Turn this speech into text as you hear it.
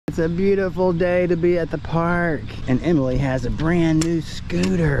It's a beautiful day to be at the park, and Emily has a brand new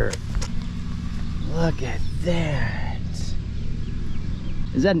scooter. Look at that.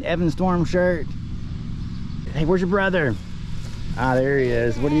 Is that an Evan Storm shirt? Hey, where's your brother? Ah, there he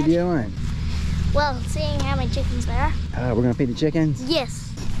is. What are you doing? Well, seeing how many chickens there are. Oh, we're gonna feed the chickens?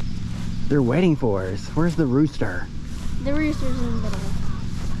 Yes. They're waiting for us. Where's the rooster? The rooster's in the middle.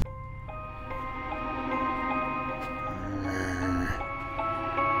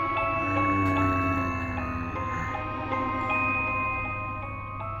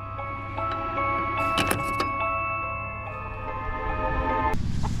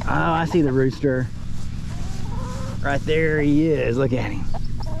 Oh, I see the rooster. Right there he is. Look at him.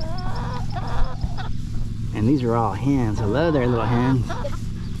 And these are all hens. Hello there, little hens.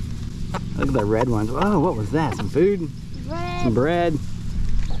 Look at the red ones. Oh, what was that? Some food? Bread. Some bread.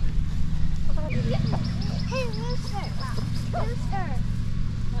 Hey, rooster. Rooster.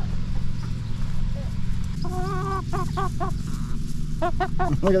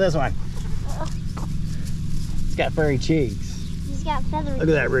 Look at this one. It's got furry cheeks. He's got feathery. Look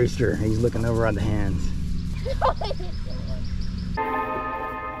at that rooster. He's looking over on the hens.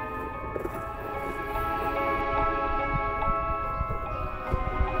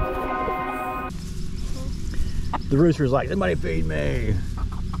 The rooster's like, somebody feed me.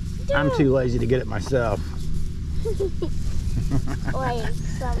 I'm too lazy to get it myself. Like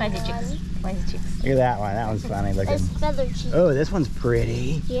Lazy chicks. Lazy chicks. Look at that one. That one's funny looking. It's feather cheeks. Oh, this one's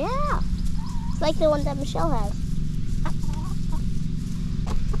pretty. Yeah. It's like the one that Michelle has.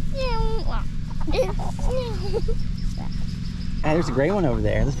 Ah, there's a gray one over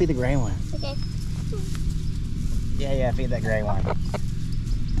there. Let's feed the gray one. Okay. Yeah, feed that gray one.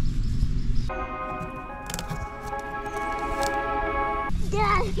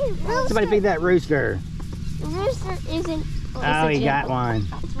 Dad, Somebody feed that rooster. The rooster isn't. Oh, he got one.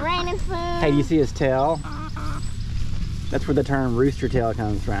 It's raining food. Hey, do you see his tail? That's where the term rooster tail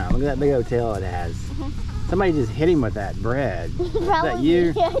comes from. Look at that big old tail it has. Somebody just hit him with that bread. Is that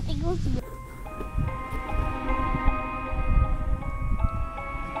you? Yeah, I think it was.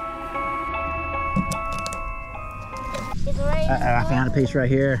 It's raining. Uh-oh, I found a piece right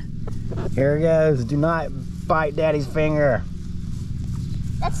here. Here it goes. Do not bite Daddy's finger.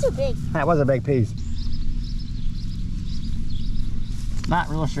 That's too big. That was a big piece. Not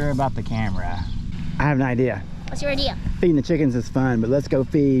real sure about the camera. I have an idea. What's your idea? Feeding the chickens is fun, but let's go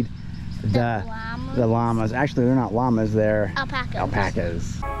feed the llamas. Actually, they're not llamas, they're Alpacas.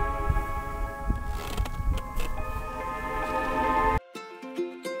 alpacas.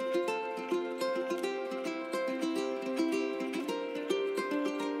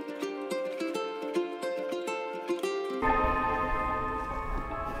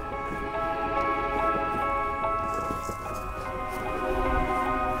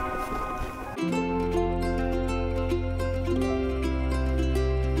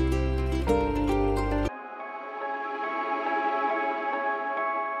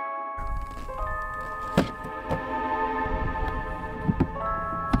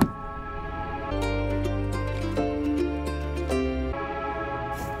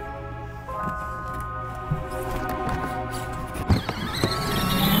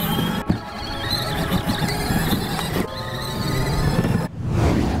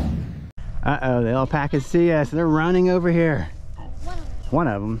 Uh-oh, the alpacas see us. They're running over here. One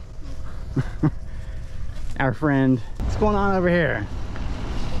of them. Our friend. What's going on over here?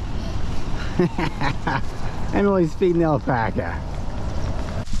 Emily's feeding the alpaca.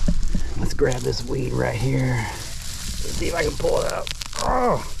 Let's grab this weed right here. Let's see if I can pull it up.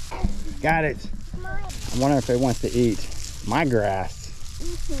 Oh, got it. I wonder if it wants to eat my grass.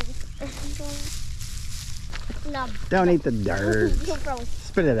 No. Don't eat the dirt.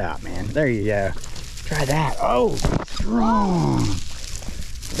 Spit it out, man. There you go. Try that. Oh, strong.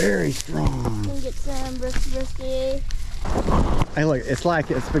 Very strong. Can get some brisky. Hey, look, it's like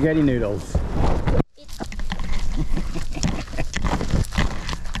spaghetti noodles.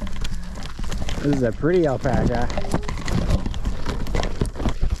 This is a pretty alpaca.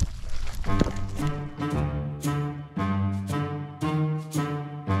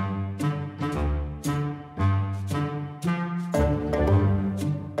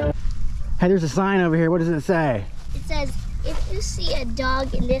 Hey, there's a sign over here. What does it say? It says, if you see a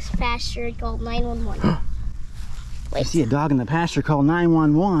dog in this pasture, call 911. You see a dog in the pasture, call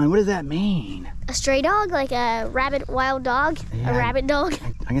 911. What does that mean? A stray dog, like a rabbit, wild dog, Yeah, a rabbit dog.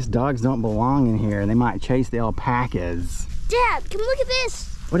 I guess dogs don't belong in here. They might chase the alpacas. Dad, come look at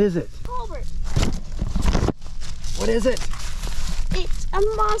this. What is it? Colbert. What is it? It's a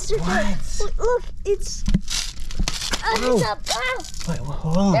monster. What? Look, it's It's a, Wait,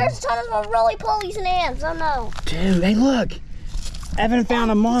 hold on. there's tons of roly-polies and ants. Oh no. Dude, hey look. Evan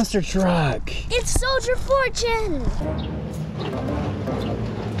found a monster truck. It's Soldier Fortune.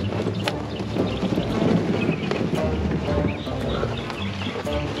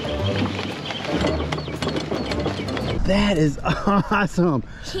 That is awesome.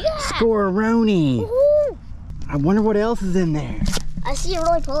 Yeah. Score-a-roni. Ooh. I wonder what else is in there. I see a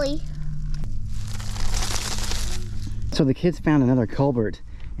roly-poly. So the kids found another culvert,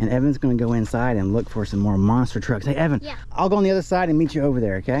 and Evan's gonna go inside and look for some more monster trucks. Hey, Evan, Yeah. I'll go on the other side and meet you over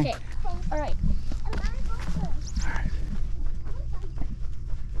there, okay? Okay. All right. All right.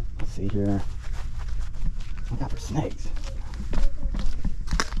 Let's see here. Look out for snakes.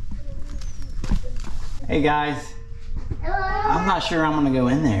 Hey guys, Hello. I'm not sure I'm gonna go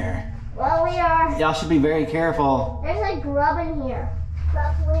in there. Well, we are. Y'all should be very careful. There's like grub in here.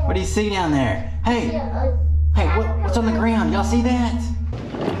 What do you see down there? Hey, Yeah, hey, what's on the ground? Y'all see that?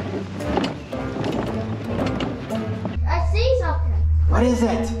 I see something. What is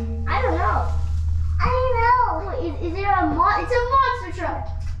it? I don't know. I don't know. Is there a It's a monster truck.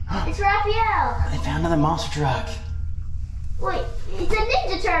 It's Raphael. They found another monster truck. Wait, it's a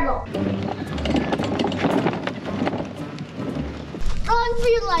Ninja Turtle. Run for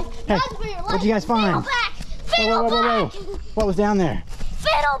your life. Hey, Run for your life. what'd you guys find? Fiddleback. Whoa, whoa, whoa, Fiddleback. whoa. What was down there?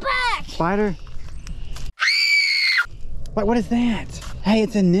 Fiddleback. Spider? What is that? Hey,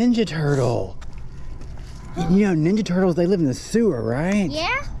 it's a Ninja Turtle. You know, Ninja Turtles, they live in the sewer, right?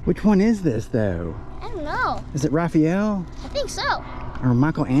 Yeah? Which one is this, though? I don't know. Is it Raphael? I think so. Or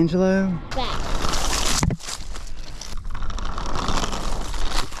Michelangelo? Back.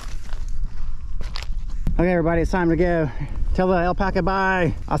 Okay, everybody, it's time to go. Tell the alpaca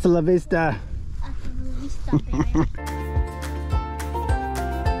bye. Hasta la vista.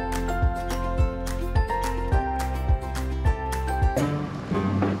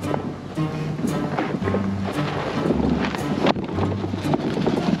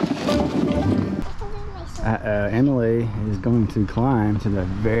 Emily is going to climb to the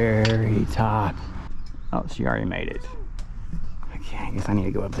very top. Oh, she already made it. Okay, I guess I need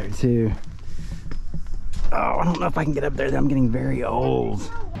to go up there too. Oh, I don't know if I can get up there. I'm getting very old.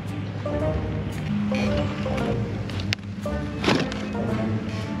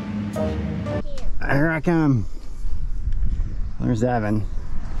 Here I come. There's Evan.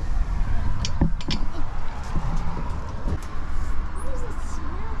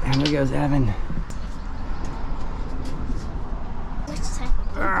 And there goes Evan.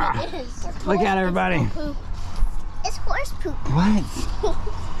 Look out, everybody. It's horse poop. What?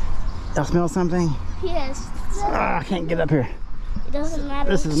 Y'all smell something? Yes. I can't get up here. It doesn't matter.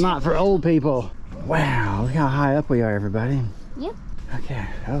 This is not for old people. Wow, look how high up we are, everybody. Yep. Okay,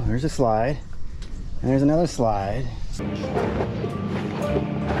 oh, there's a slide. And there's another slide.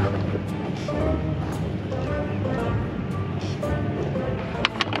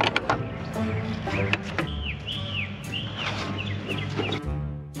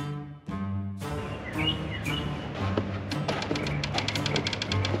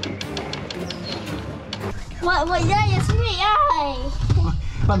 What, yeah, it's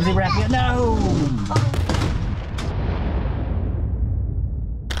me, Let me see Raphael. No!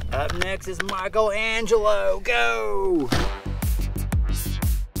 Up next is Michelangelo. Go!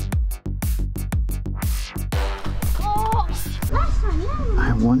 Oh, last time, yeah.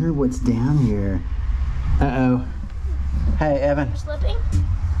 I wonder what's down here. Uh-oh. Hey, Evan. Slipping?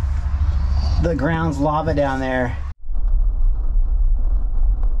 The ground's lava down there.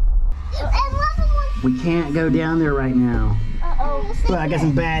 We can't go down there right now. Uh-oh. Well, I got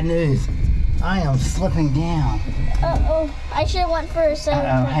some bad news. I am slipping down. Uh-oh. I should have went first.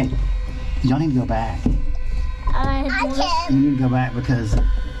 Uh-oh, hey. Y'all need to go back. I You need to go back because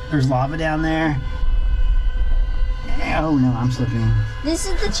there's lava down there. Oh no, I'm slipping. This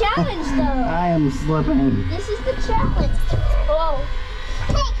is the challenge, though. I am slipping. This is the challenge. Whoa.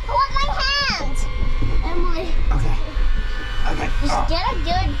 Hey, hold my hand. Emily. Okay. Okay. Just get a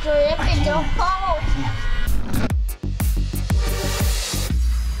good grip and don't fall.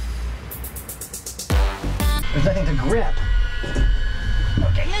 There's nothing to grip.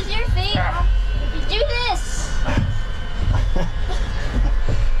 Okay. Use your feet. Do this.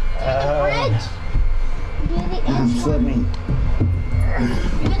 Do the bridge. Do the I'm inch one. slipping.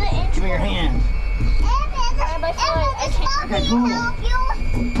 Do the inch Give me your one. hand. My foot. I can't.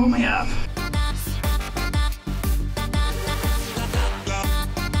 Okay, pull me up.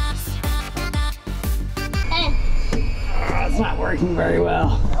 Hey. It's not working very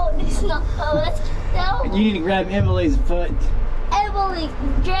well. Oh, it's not. Oh, that's. No. You need to grab Emily's foot. Emily,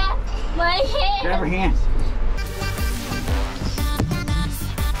 grab my hand. Grab her hand.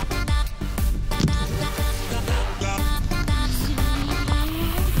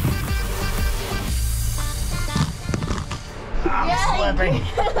 slipping.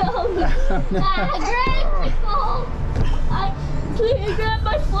 Please grab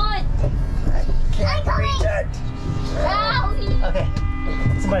my foot. Can't reach it. Ow. Okay,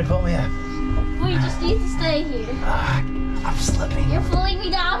 somebody pull me up. We just need to stay here. I'm slipping. You're pulling me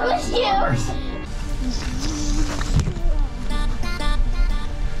down with you.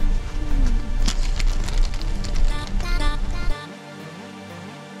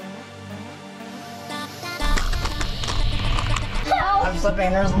 I'm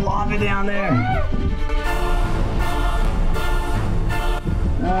slipping. There's lava down there.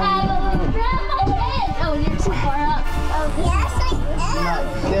 Grab my head. Oh, you're too far up. Oh, yes, I am. Not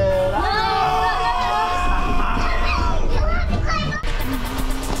good.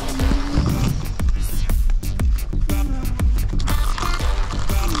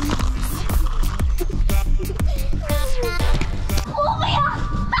 Pull me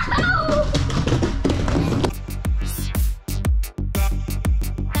up.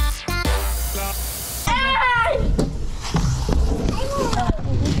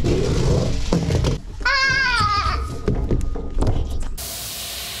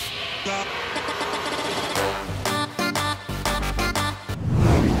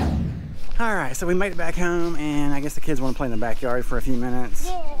 Alright, so we made it back home, and I guess the kids want to play in the backyard for a few minutes.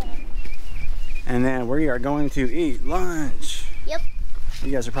 Yeah. And then we are going to eat lunch. Yep.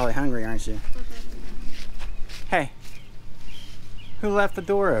 You guys are probably hungry, aren't you? Hey, who left the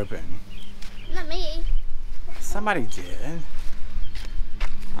door open? Not me. Somebody did.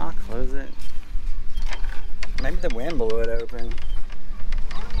 I'll close it. Maybe the wind blew it open.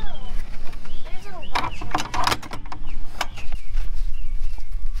 Oh no. There's a latch.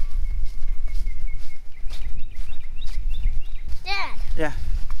 Dad. Yeah.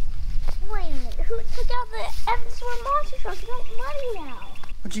 Wait a minute. Who took out the Evansville monster truck? It's not muddy now.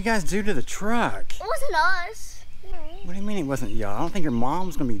 What'd you guys do to the truck? It wasn't us. No. What do you mean it wasn't y'all? I don't think your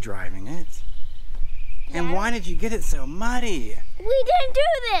mom's gonna be driving it. And Yeah. why did you get it so muddy? We didn't do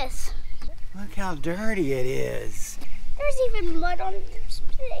this. Look how dirty it is. There's even mud on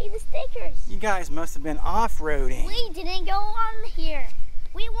the stickers. You guys must have been off-roading. We didn't go on here.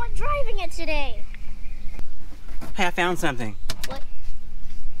 We weren't driving it today. Hey, I found something. What?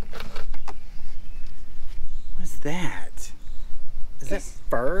 What's that? Is that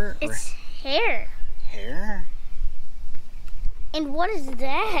fur or It's hair. hair? And what is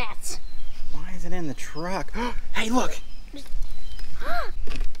that? Why is it in the truck? Hey, look!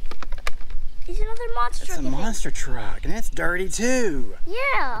 It's another monster It's truck. a I think. monster truck, and it's dirty too.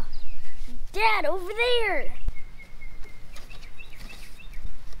 Yeah. Dad, over there.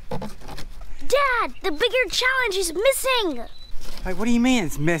 Dad, the bigger challenge is missing. Like, what do you mean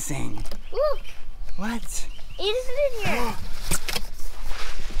it's missing? Look, What? it isn't in here.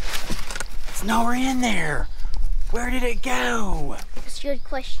 It's nowhere in there. Where did it go? That's a good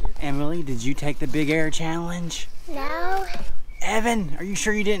question. Emily, did you take the big air challenge? No. Evan, are you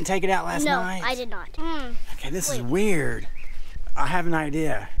sure you didn't take it out last No, night? I did not. Okay, this is weird. I have an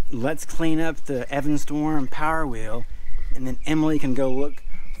idea. Let's clean up the Evan Storm Power Wheel, and then Emily can go look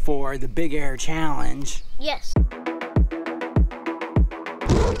for the big air challenge. Yes.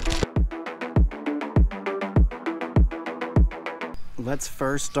 Let's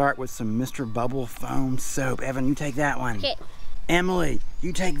first start with some Mr. Bubble Foam soap. Evan, you take that one. Okay. Emily,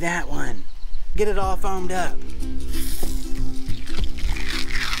 you take that one. Get it all foamed up.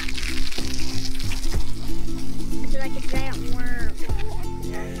 It's like a giant worm.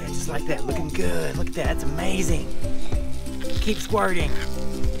 Yeah, just like that. Looking good. Look at that. That's amazing. Keep squirting.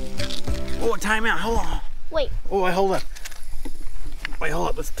 Oh, time out. Hold on. Wait. Oh, wait, hold up. Wait, hold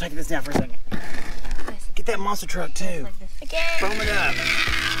up. Let's take this down for a second. Get that monster truck too. Okay. Foam it up.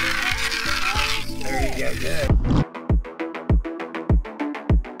 There you go. Good.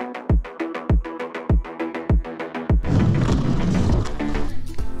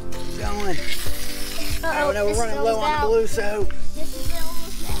 Going. Oh no, we're running low on blue soap. This is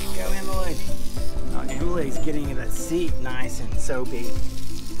almost out. Go, Emily. Oh, Emily's getting the seat nice and soapy.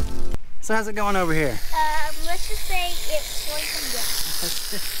 So how's it going over here? Let's just say it's going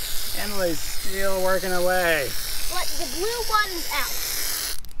to go. Emily's still working away. But the blue one's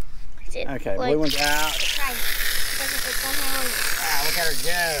out. Okay, blue one's out. Try it. It's on my own. Wow, look at her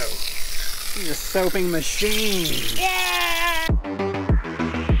go. She's a soaping machine. Yeah!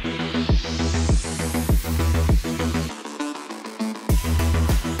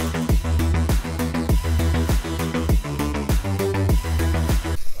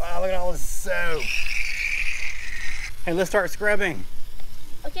 Wow, look at all this soap. Hey, let's start scrubbing.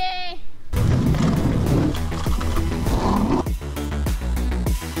 Okay.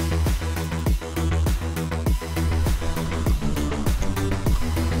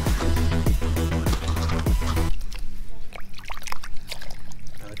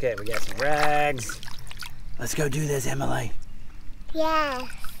 Okay, we got some rags. Let's go do this, Emily. Yeah.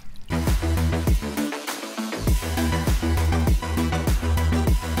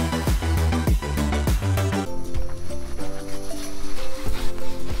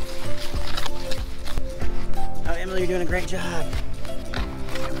 Oh, Emily, you're doing a great job.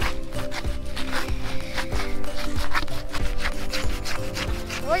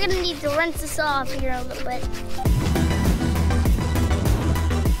 We're gonna need to rinse this off here a little bit.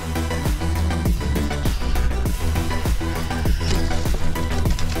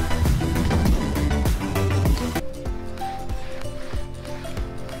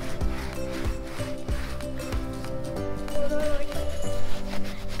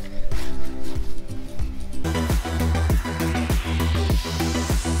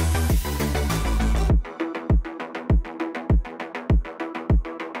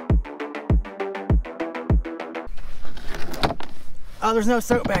 Oh, there's no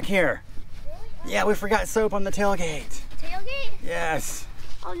soap back here. Really? Yeah, we forgot soap on the tailgate. Tailgate? Yes.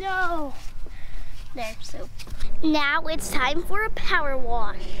 Oh no. There, soap. Now it's time for a power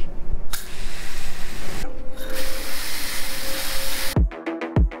wash.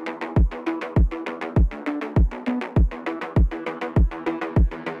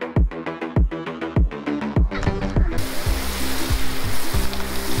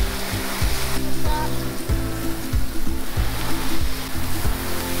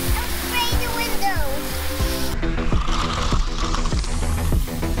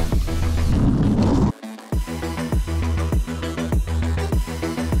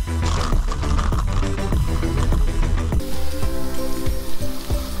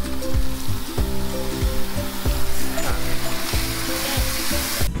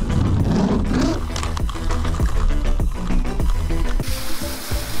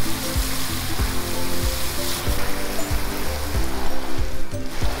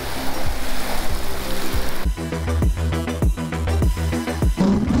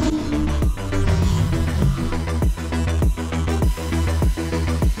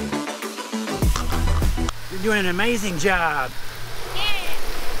 You're doing an amazing job. Yeah.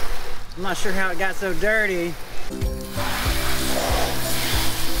 I'm not sure how it got so dirty.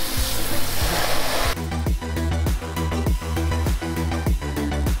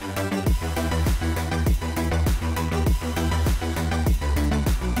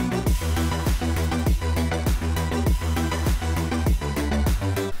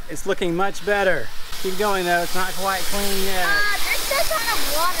 It's looking much better. Keep going though, it's not quite clean yet. There's still a ton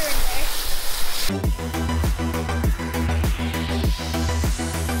of water in there.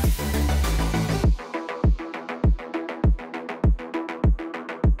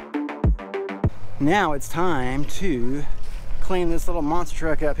 Now it's time to clean this little monster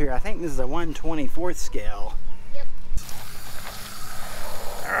truck up here. I think this is a 1/24 scale. Yep.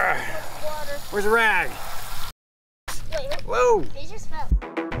 Water. Where's the rag? Wait, whoa! They just fell.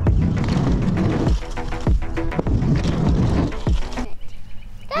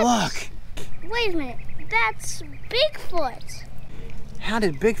 Look! Wait a minute. That's Bigfoot. How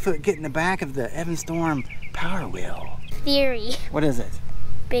did Bigfoot get in the back of the Evan Storm Power Wheel? Theory. What is it?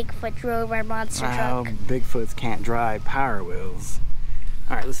 Bigfoot drove our monster Wow, truck. Bigfoots can't drive Power Wheels.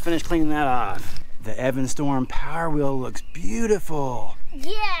 All right, let's finish cleaning that off. The Evan Storm Power Wheel looks beautiful.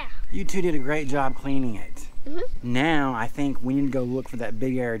 Yeah. You two did a great job cleaning it. Mhm. Now I think we need to go look for that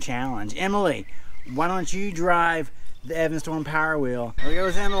big air challenge. Emily, why don't you drive the Evan Storm Power Wheel? There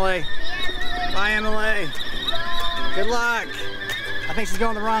goes Emily. Bye, Emily. Bye. Good luck. I think she's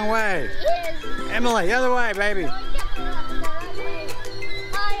going the wrong way. Yes. Emily, the other way, baby. Bye,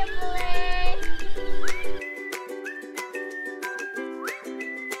 Emily.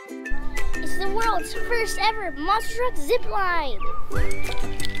 It's the world's first ever monster truck zip line. Wait,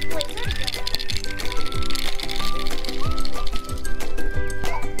 where'd it go?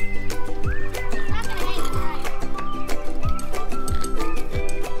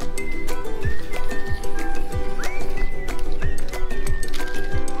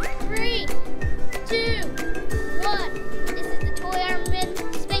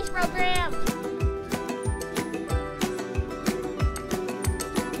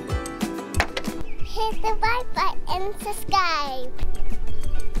 Hit the like button and subscribe.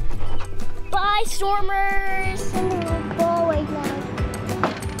 Bye, Stormers. I'm gonna go away now.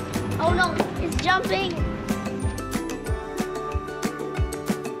 Oh no, it's jumping.